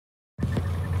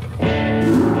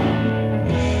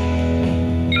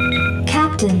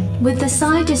With the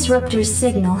Psi Disruptor's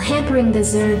signal hampering the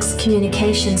Zerg's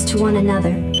communications to one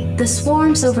another, the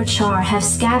swarms over Char have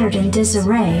scattered in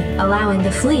disarray, allowing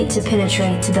the fleet to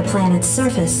penetrate to the planet's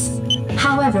surface.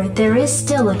 However, there is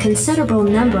still a considerable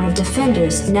number of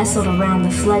defenders nestled around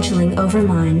the fledgling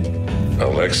Overmind.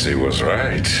 Alexei was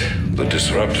right. The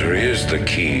Disruptor is the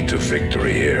key to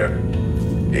victory here.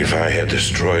 If I had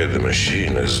destroyed the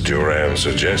machine as Duran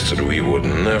suggested, we would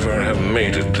never have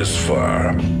made it this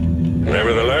far.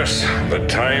 Nevertheless, the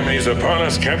time is upon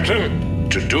us, Captain,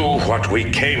 to do what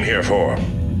we came here for.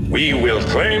 We will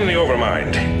claim the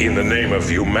Overmind in the name of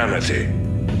humanity.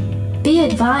 Be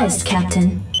advised,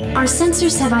 Captain. Our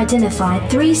sensors have identified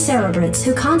 3 Cerebrates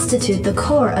who constitute the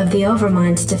core of the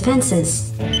Overmind's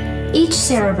defenses. Each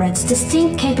Cerebrate's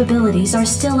distinct capabilities are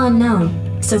still unknown,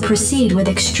 so proceed with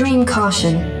extreme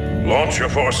caution. Launch your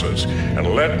forces,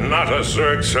 and let not a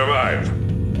Zerg survive.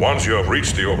 Once you have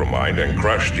reached the Overmind and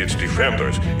crushed its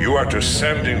defenders, you are to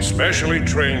send in specially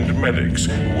trained medics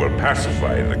who will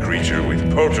pacify the creature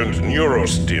with potent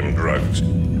neurostim drugs.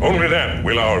 Only then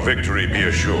will our victory be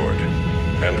assured.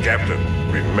 And Captain,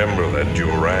 remember that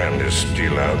Duran is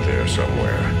still out there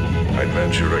somewhere. I'd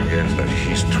venture a guess that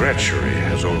his treachery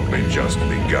has only just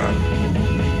begun.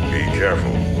 Be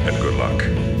careful, and good luck.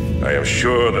 I am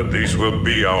sure that this will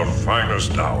be our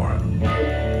finest hour.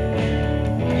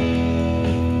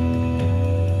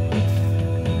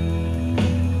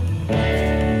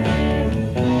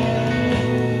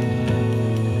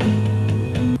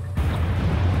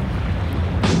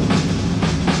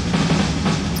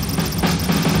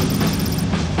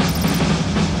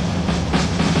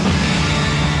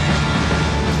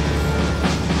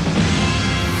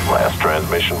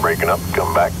 Transmission breaking up.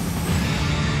 Come back.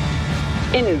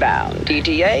 Inbound.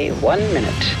 ETA 1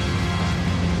 minute.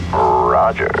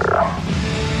 Roger.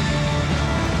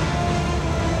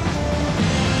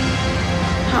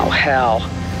 Oh, hell.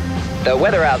 The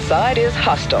weather outside is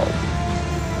hostile.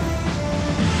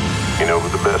 You know who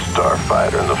the best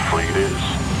starfighter in the fleet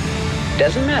is?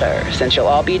 Doesn't matter, since you'll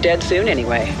all be dead soon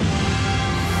anyway.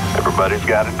 Everybody's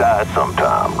gotta die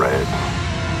sometime, Red.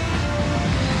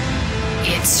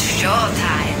 It's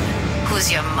showtime.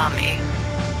 Who's your mummy?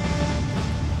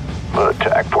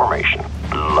 Attack formation.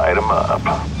 Light 'em up.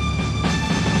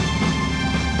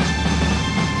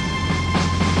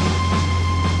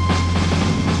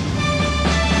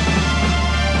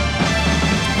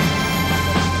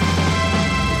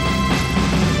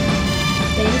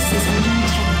 Base is under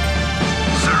attack.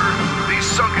 Sir, these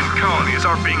sunken colonies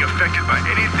aren't being affected by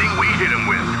anything we hit them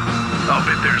with. I'll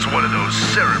bet there's one of those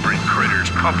cerebrate critters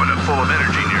pumping it full of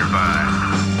energy nearby.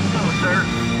 No, sir.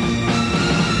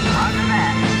 Roger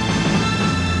that.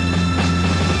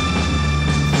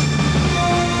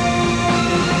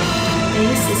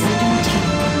 Base is under attack.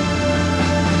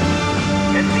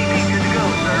 SCP good to go,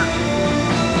 sir.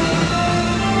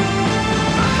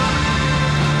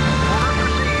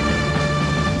 Orders received.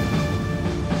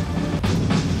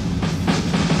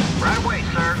 Right away,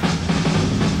 sir.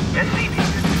 SCP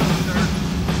good to go, sir.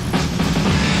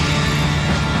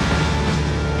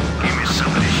 Give me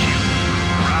some of this shit.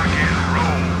 Rock and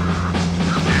roll.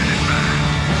 Standing by.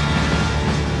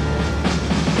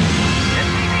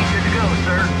 SCP good to go,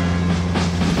 sir.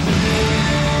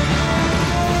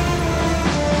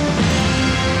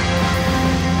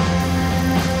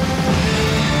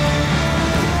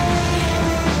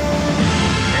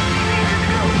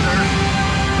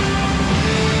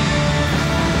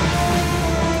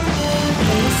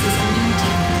 Base is under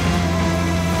attack.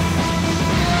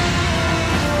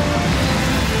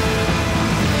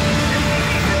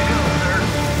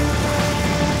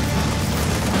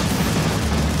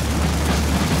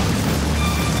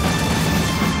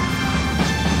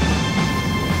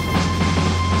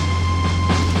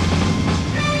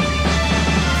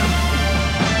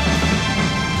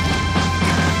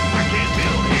 I can't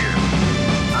build here.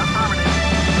 Affirmative.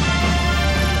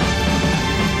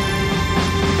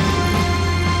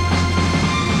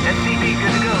 SCP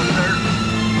good to go, sir.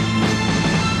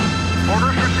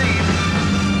 Orders received.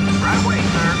 Right away,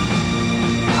 sir.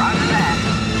 Roger that.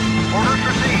 Orders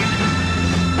received.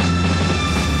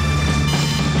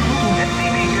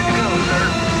 SCP good to go, sir.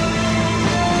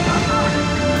 Affirmative.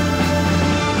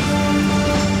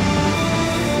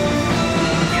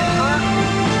 Yes, sir.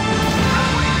 Right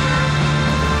away, sir.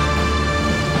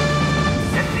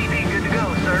 SCP good to go,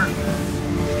 sir.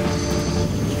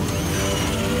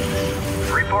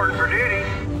 Reporting for duty.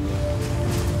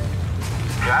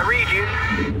 I read you.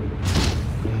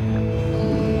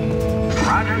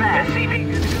 Roger that. SCP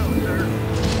good to go, sir.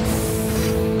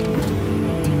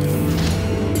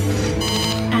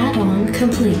 Add-on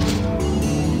complete.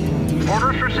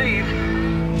 Orders received.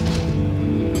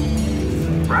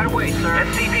 Right away, sir.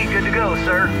 SCV good to go,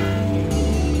 sir.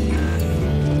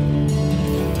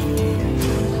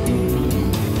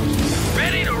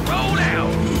 Ready to roll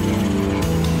out.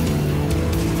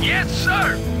 Yes,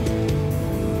 sir.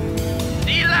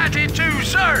 Delighted to,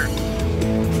 sir.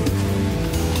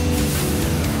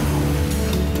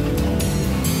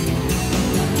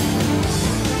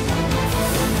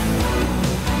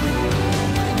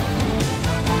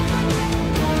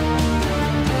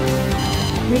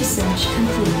 Research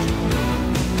complete.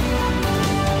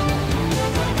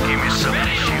 Give me some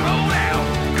ready to roll out.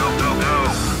 Go, go, go.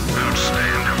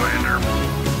 Outstand, Commander.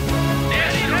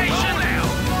 Destination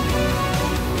out.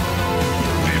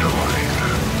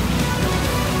 Vitaline.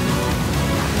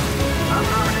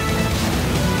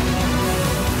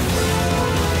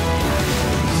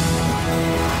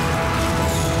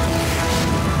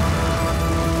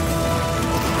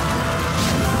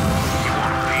 You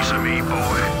want a piece of me,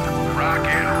 boy? Rock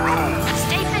and roll.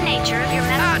 State the nature of your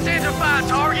message. Identify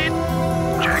target.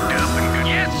 Jacked up and good.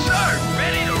 Yes, sir.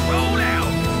 Ready to roll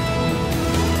out.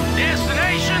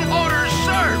 Destination orders,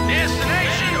 sir.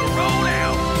 Destination to roll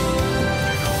out.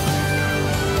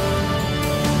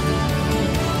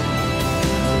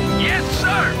 Yes,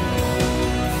 sir.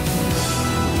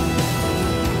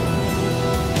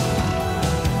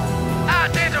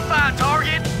 Identify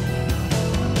target.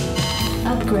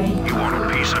 Upgrade. You want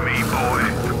a piece of me, boy?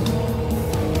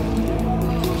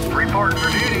 Reporting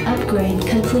for duty. Upgrade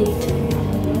complete.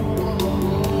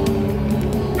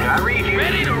 I read you.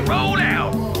 Ready to roll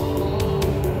out.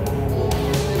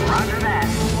 Roger that.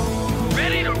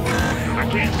 Ready to. I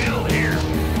can't build here.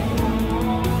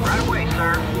 Right away,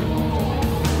 sir.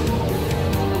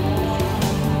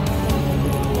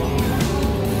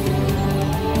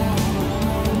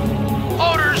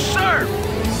 Orders, sir.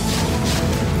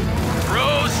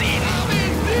 Proceed.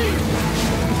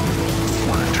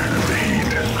 Want to turn a lead?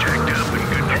 Jacked up and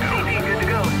good to go. SCV good to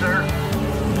go, sir.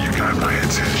 You got my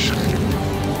attention.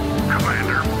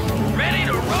 Commander, Ready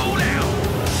to roll out.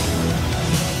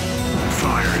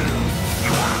 firing.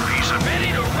 You want a piece of me?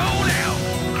 Ready to roll out.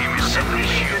 Give me something to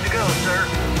SCV shoot. good to go, sir.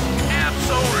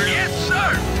 Absolutely. Yes, sir.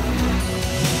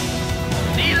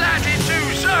 Delighted to,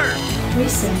 sir.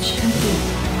 Research complete.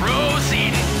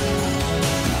 Proceed.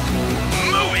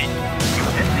 Moving.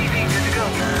 SCV good to go,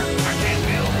 sir. I can't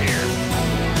build here.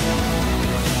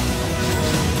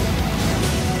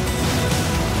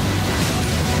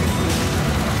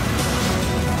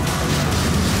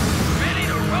 Ready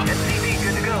to roll. SCV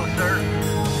good to go, sir.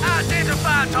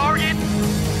 Identify target.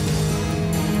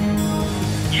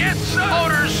 Yes, sir.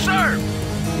 Orders, sir.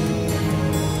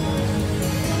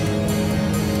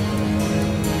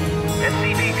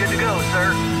 SCV good to go,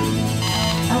 sir.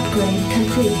 Upgrade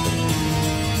complete.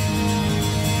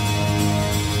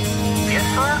 Yes,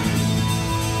 sir.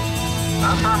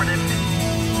 Affirmative.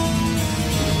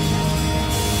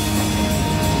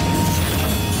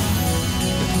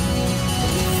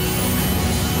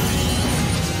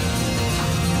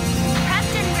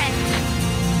 Prepped and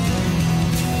ready.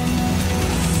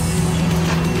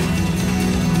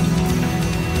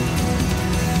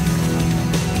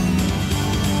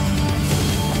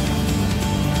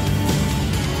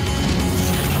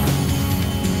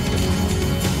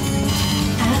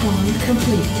 Add-on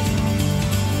complete.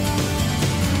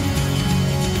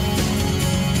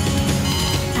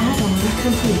 Add-on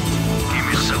complete. Give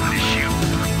me something to shoot.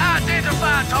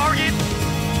 Identify target.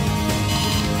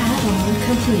 Add-on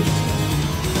complete.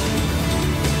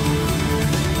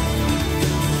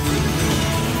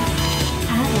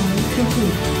 Add-on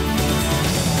complete.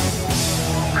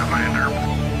 Commander,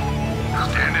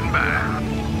 standing by.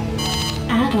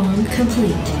 Add-on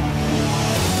complete.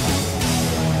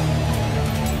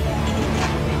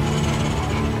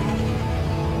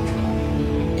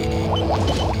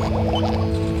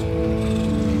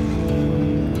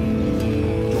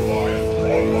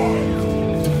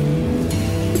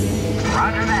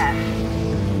 Roger that.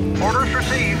 Orders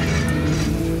received.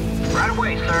 Right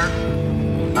away,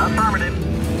 sir. Affirmative.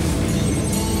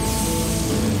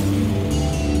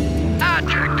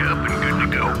 Jacked up and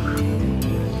good to go.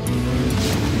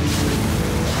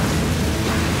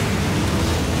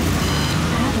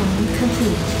 Add-on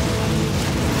complete.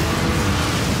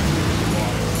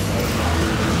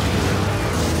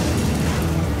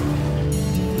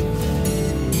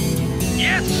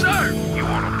 Yes, sir. You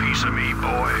want a piece of me,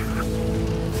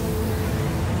 boy?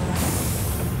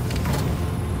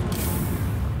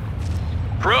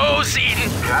 Proceeding.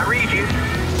 I read you.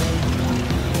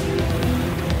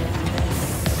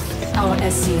 Our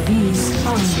SCVs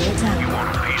are under attack. You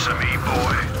want a piece of me,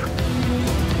 boy?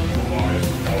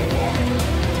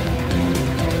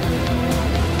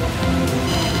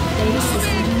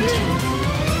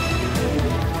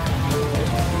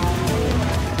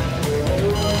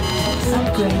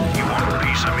 Upgrade. You want a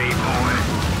piece of me, boy?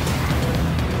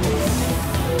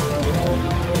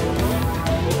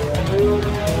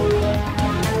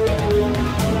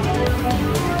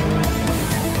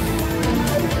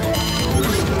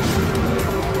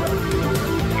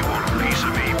 You want a piece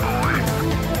of me, boy?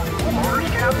 Orders,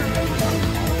 Captain?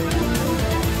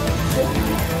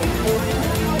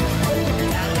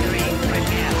 Valkyrie,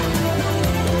 prepare.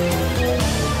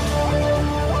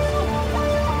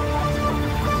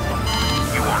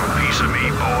 You want a piece of me,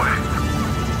 boy?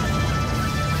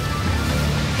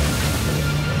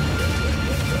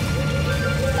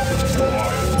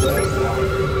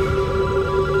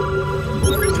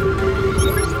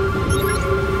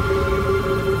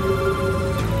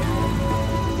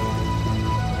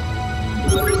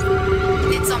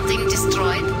 Did something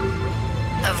destroyed?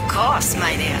 Of course,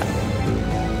 my dear.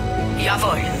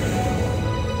 Jawohl.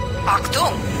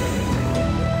 Achtung!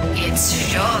 It's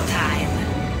showtime.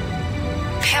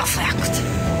 Perfect.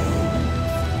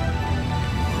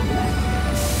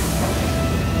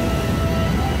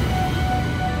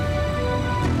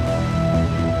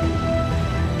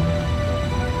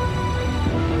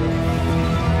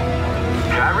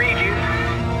 I read you.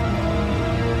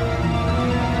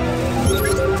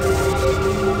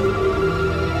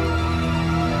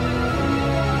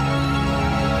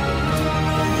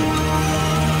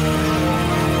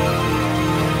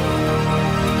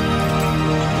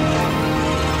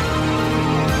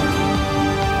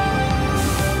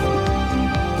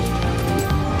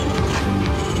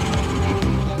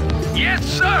 Yes,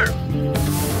 sir!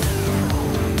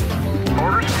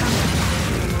 Orders?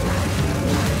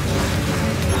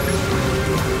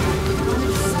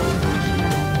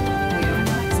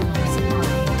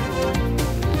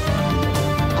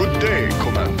 Good day,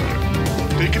 Commander.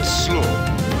 Take it slow.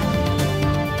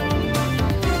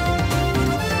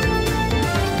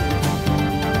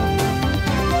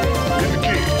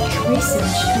 Engage.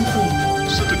 Research complete.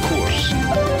 Set a course.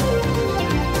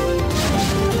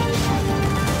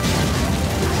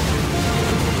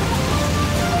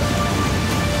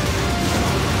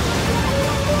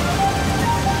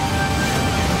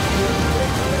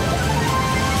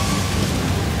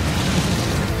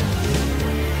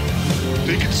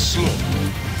 Take it slow.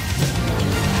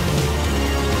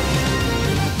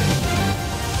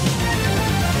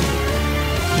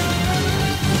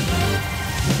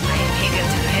 I am eager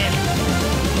to help.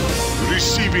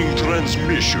 Receiving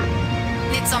transmission.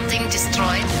 Did something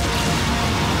destroyed?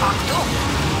 Achtung!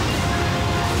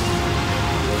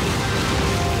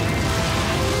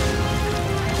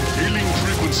 Hailing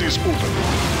frequencies open.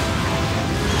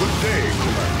 Good day,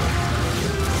 Commander.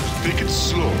 Take it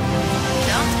slow.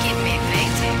 Don't keep me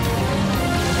waiting.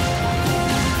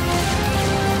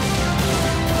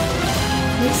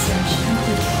 Research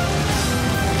complete.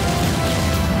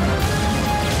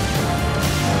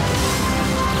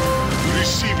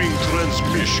 Receiving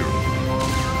transmission.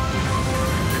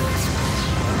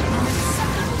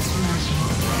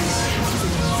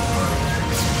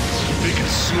 Take it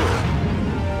slow.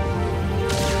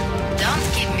 Don't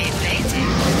keep me waiting.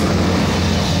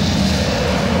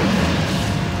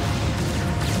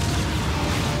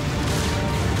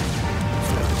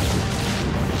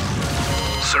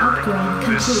 Sir,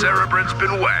 Upgrade this complete. Cerebrant's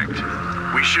been whacked.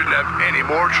 We shouldn't have any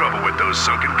more trouble with those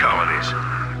sunken colonies.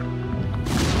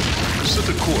 Set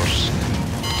a course.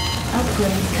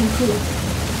 Upgrade complete.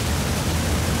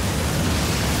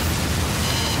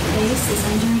 Base is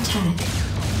under attack.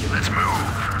 Let's move.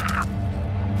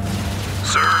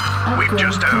 Sir, we Upgrade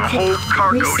just had a whole complete.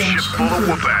 cargo Research ship full of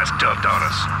complete. whoop-ass dumped on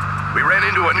us. We ran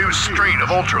into a new strain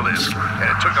of Ultralisk, and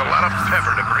it took a lot of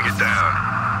pepper to bring it down.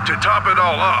 To top it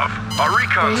all off, our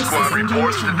recon Base squad is under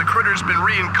reports that attack. the critter's been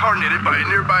reincarnated by a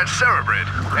nearby Cerebrant,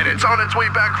 and it's on its way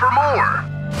back for more.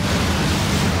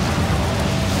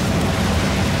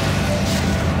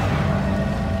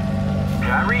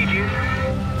 I read you.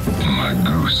 My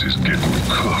goose is getting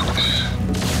cooked.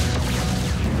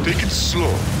 Take it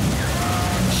slow.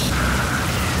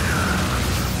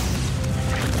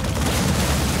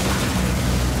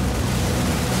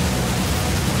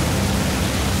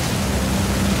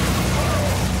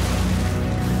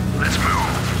 Let's move.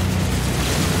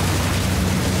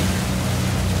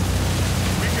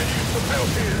 We can use some help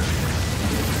here.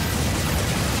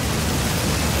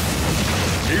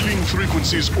 Hailing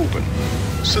frequencies open.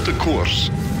 Set a course.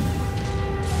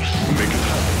 Make it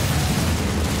happen.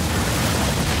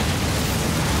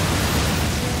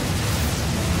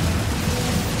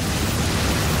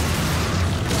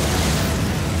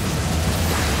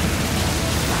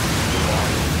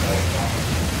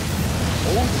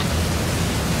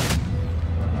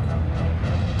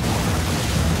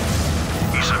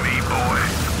 Piece of me,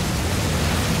 boy.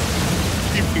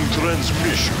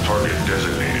 transmission. Target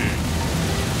designated.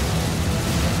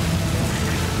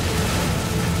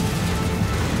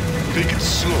 Take it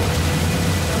slow.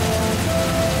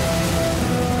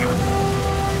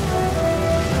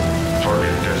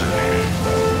 Target designated.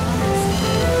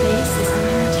 Base is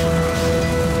under attack.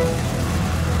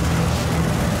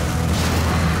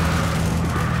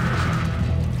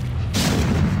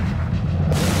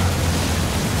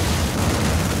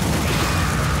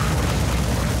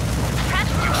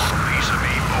 Piece of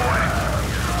me, boy.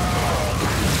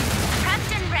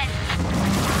 Prepped and ready.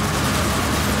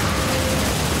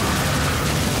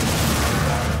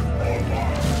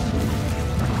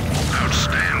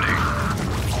 Outstanding.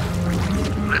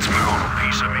 Let's move on a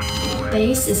piece of me, boy.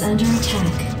 Base is under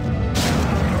attack.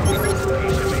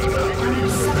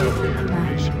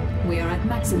 We are at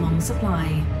maximum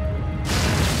supply.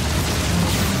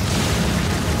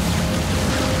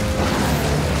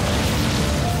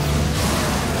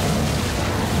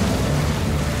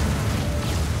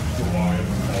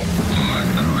 My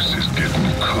goose is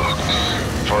getting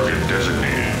cooked. Target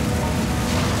designated.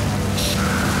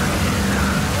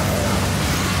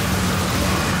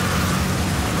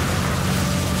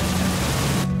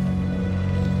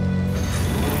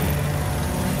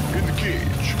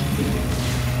 Engage.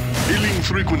 Hailing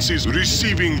frequencies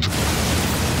receiving.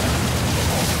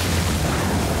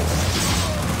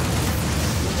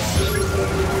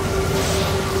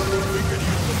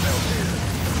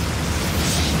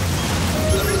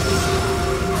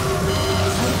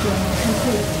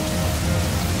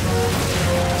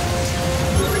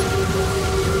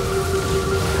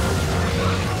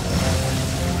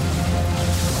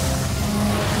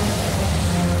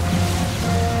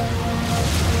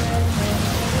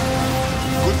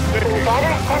 Good day.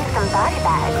 Better send some body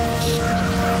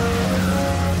bags.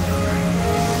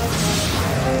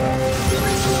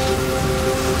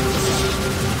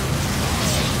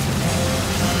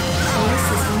 Base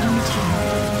is under attack.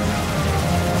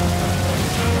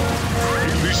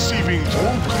 Receiving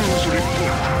all crews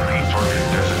report. Target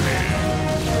designated.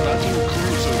 Battle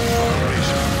cruiser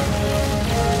formation.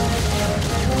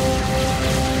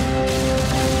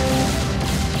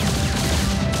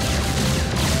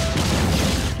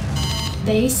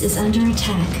 Base is under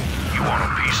attack. You want a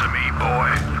piece of me, boy?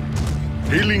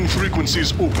 Hailing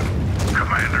frequencies open.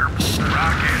 Commander,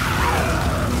 rock and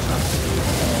roll.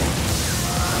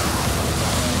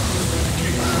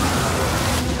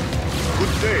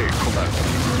 Good day, Commander.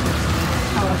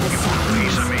 Our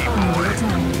Piece of me, boy.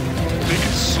 Take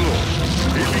it slow.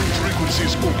 Hailing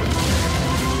frequencies open.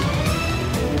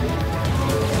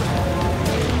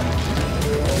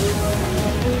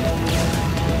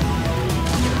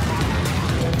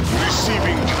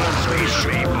 Receiving Piece of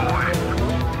transmission. me, boy.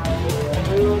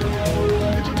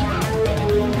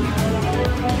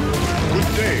 Good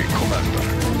day, Commander.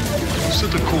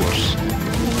 Set a course.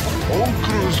 All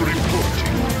crews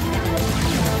reporting.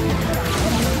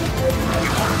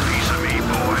 You want a piece of me,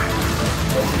 boy?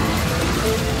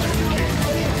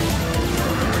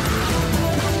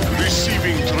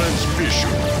 Receiving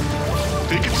transmission.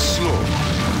 Take it slow.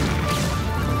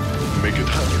 Make it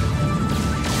happen.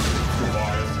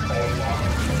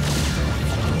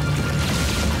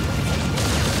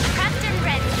 Prepped and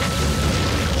ready.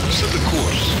 Set a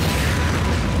course.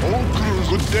 All crews,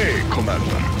 good day,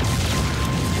 Commander.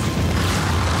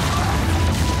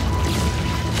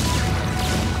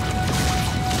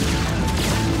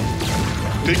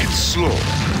 Take it slow.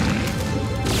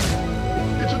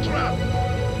 It's a trap.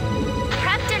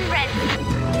 Prepped and ready.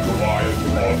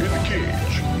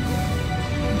 Engage.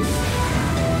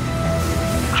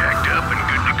 Jacked up and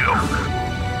good to go.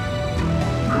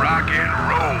 Rock and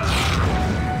roll.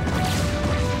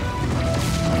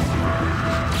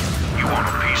 You want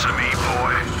a piece of me,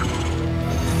 boy?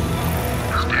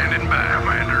 Standing by,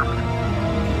 Commander.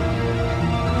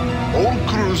 All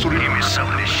crews Give me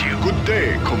something to shoot. Good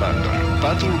day, Commander.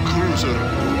 Battle cruiser.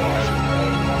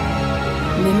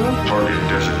 mineral Target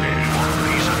designated.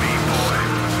 Piece of me, boy.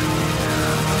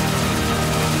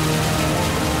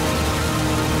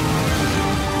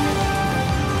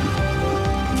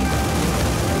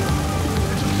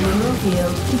 mineral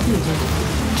field completed.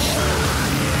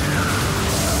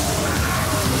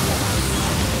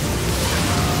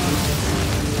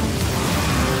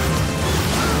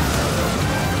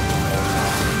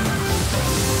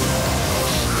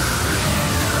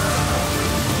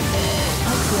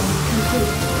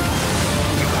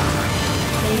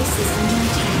 Base is under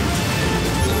attack.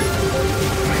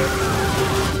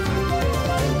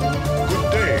 Good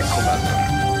day, Commander.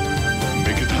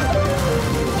 Make it happen.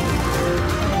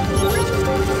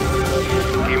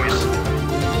 Give me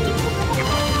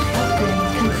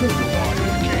Upgrade complete.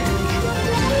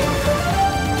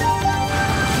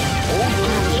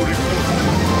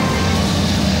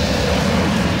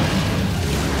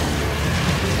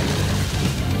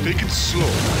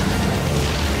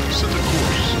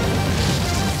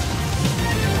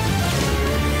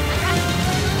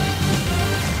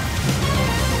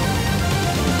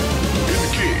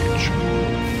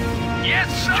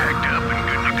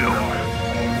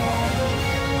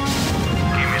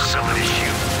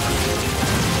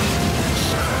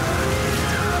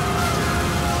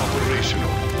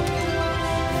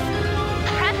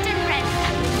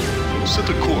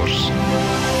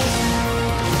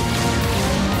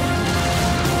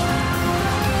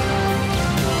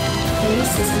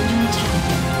 base is under attack.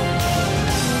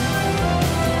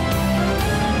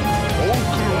 All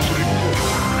crews report.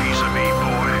 Piece of me,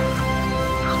 boy.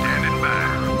 Standing by.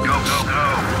 Go, go, go.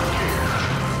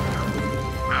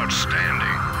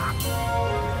 Outstanding.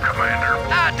 Commander.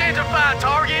 Identify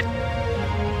target.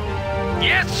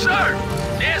 Yes, sir.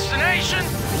 Destination.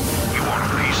 You want a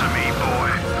piece of me, boy?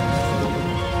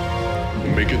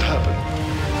 Make it happen.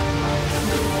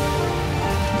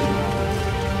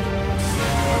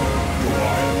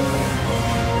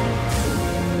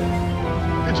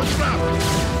 It's a trap.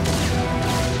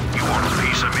 You want a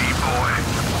piece of me, boy?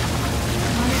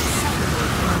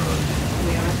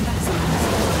 We are at maximum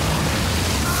supply.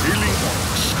 Healing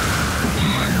box.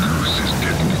 My cruise is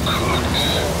getting clogged.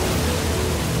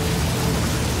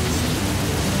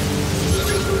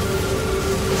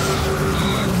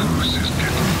 My cruise is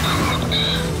getting clogged.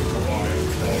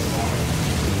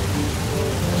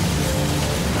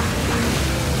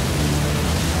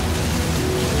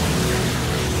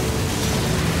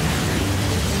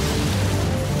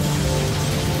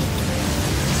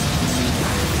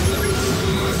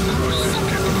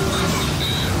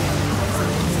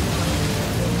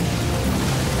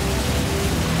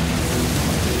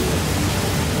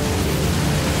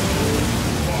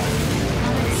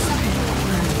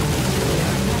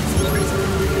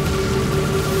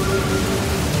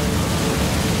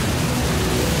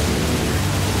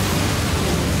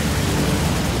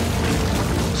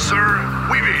 Sir,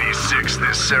 we've 86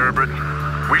 this Cerebrit.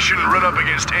 We shouldn't run up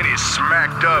against any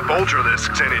smacked up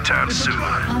Ultralisks anytime soon.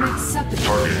 Unacceptable.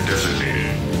 Target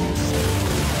designated.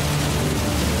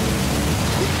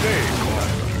 Good day,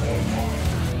 Commander.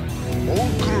 All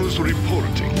crews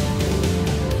reporting.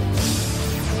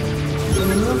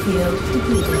 Mineral field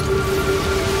completed.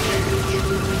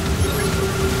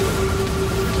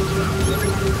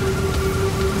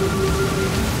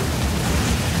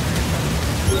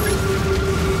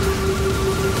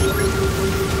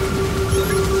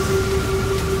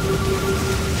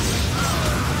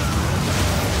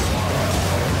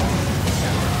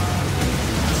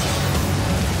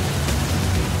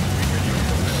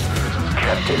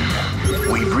 Captain,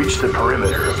 we've reached the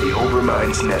perimeter of the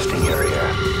Overmind's nesting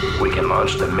area. We can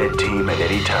launch the mid-team at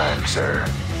any time, sir.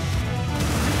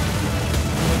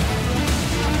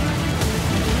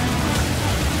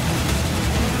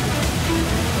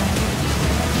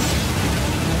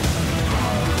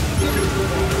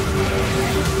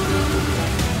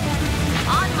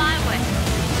 On my way.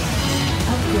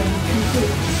 Upgrade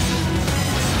complete.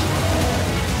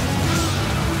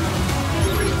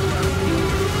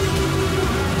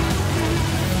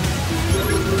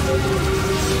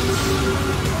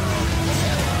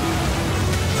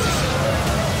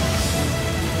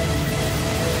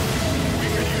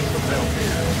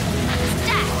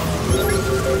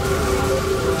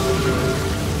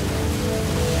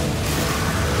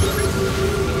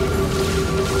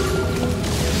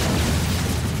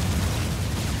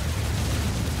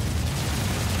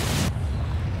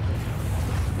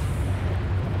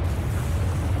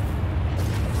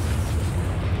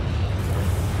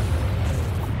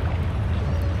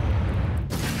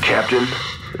 Captain,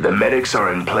 the medics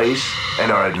are in place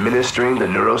and are administering the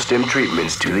neurostim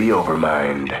treatments to the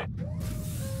Overmind.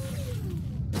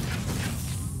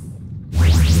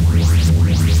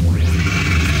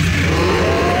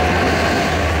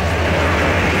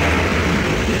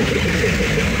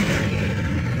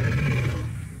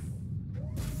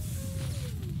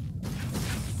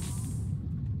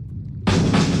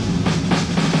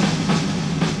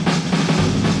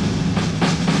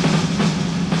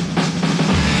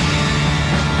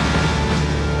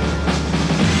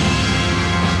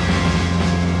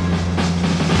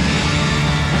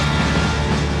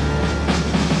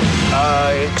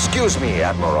 Excuse me,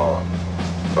 Admiral,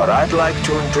 but I'd like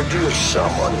to introduce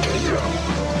someone to you.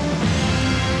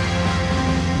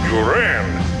 You ran?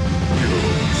 You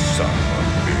son of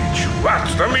a bitch.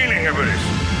 What's the meaning of this?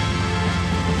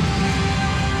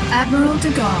 Admiral de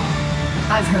Gaulle,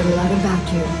 I've heard a lot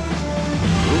about you.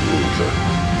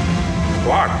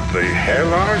 What the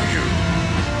hell are you?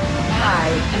 I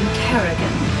am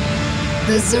Kerrigan.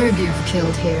 The Zerg you've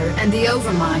killed here, and the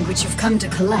Overmind which you've come to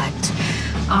collect,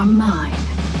 are mine.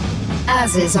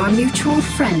 As is our mutual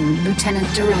friend, Lieutenant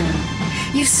Duran.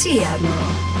 You see,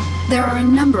 Admiral, there are a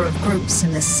number of groups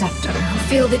in this sector who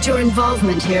feel that your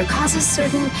involvement here causes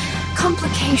certain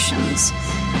complications.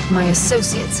 My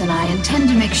associates and I intend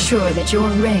to make sure that your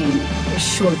reign is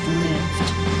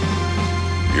short-lived.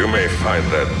 You may find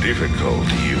that difficult,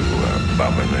 you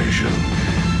abomination.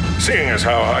 Seeing as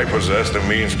how I possess the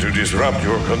means to disrupt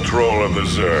your control of the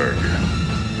Zerg.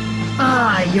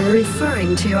 Ah, you're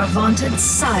referring to your vaunted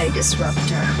psi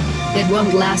disruptor. It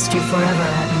won't last you forever,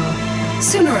 Admiral.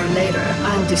 Sooner or later,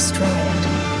 I'll destroy it.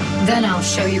 Then I'll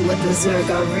show you what the Zerg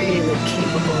are really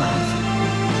capable of.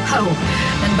 Oh,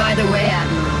 and by the way,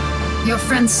 Admiral, your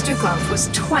friend Stukov was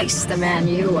twice the man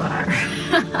you are.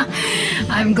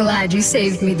 I'm glad you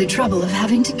saved me the trouble of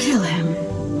having to kill him.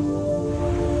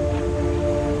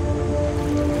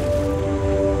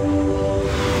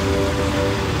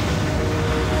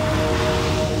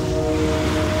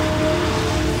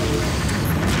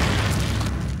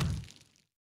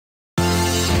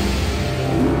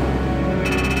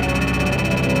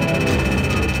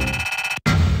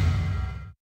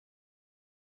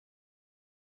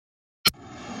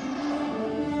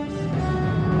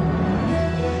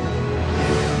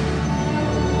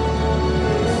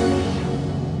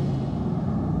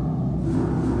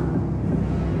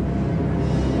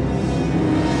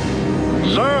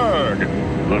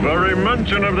 The very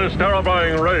mention of this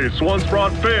terrifying race once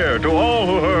brought fear to all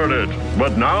who heard it.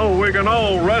 But now we can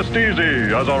all rest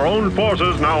easy, as our own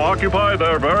forces now occupy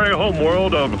their very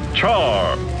homeworld of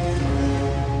Char.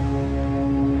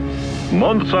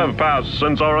 Months have passed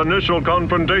since our initial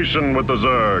confrontation with the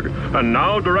Zerg, and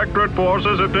now Directorate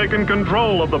forces have taken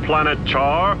control of the planet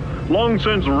Char, long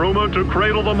since rumored to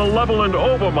cradle the malevolent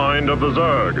overmind of the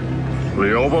Zerg.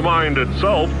 The overmind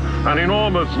itself, an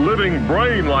enormous living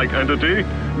brain-like entity,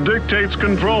 dictates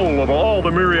control of all the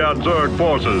myriad Zerg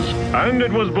forces, and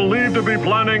it was believed to be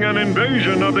planning an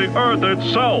invasion of the Earth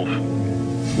itself.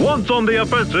 Once on the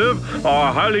offensive,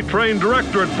 our highly trained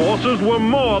Directorate forces were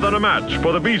more than a match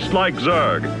for the beast-like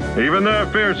Zerg. Even their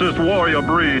fiercest warrior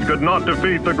breed could not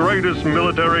defeat the greatest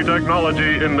military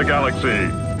technology in the galaxy.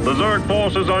 The Zerg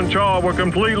forces on Char were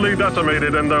completely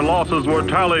decimated, and their losses were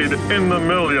tallied in the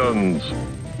millions.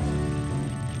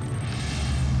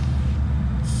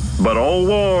 But all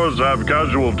wars have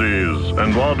casualties,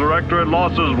 and while Directorate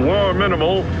losses were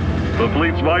minimal, the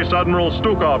fleet's Vice Admiral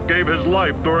Stukov gave his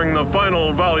life during the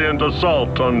final valiant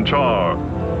assault on Char.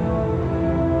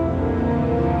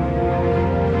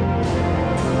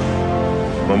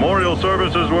 Memorial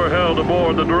services were held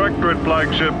aboard the Directorate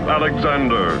flagship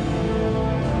Alexander.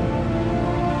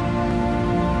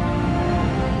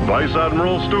 Vice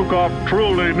Admiral Stukov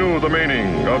truly knew the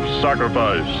meaning of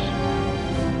sacrifice.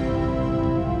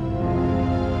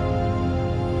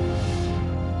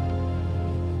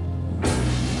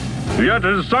 Yet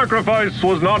his sacrifice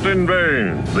was not in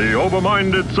vain. The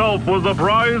Overmind itself was the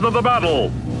prize of the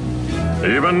battle.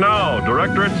 Even now,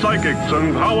 Directorate psychics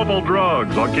and powerful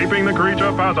drugs are keeping the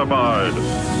creature pacified.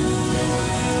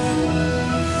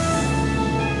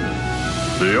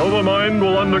 The Overmind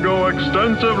will undergo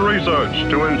extensive research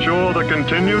to ensure the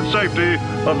continued safety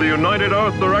of the United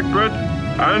Earth Directorate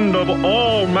and of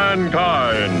all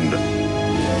mankind.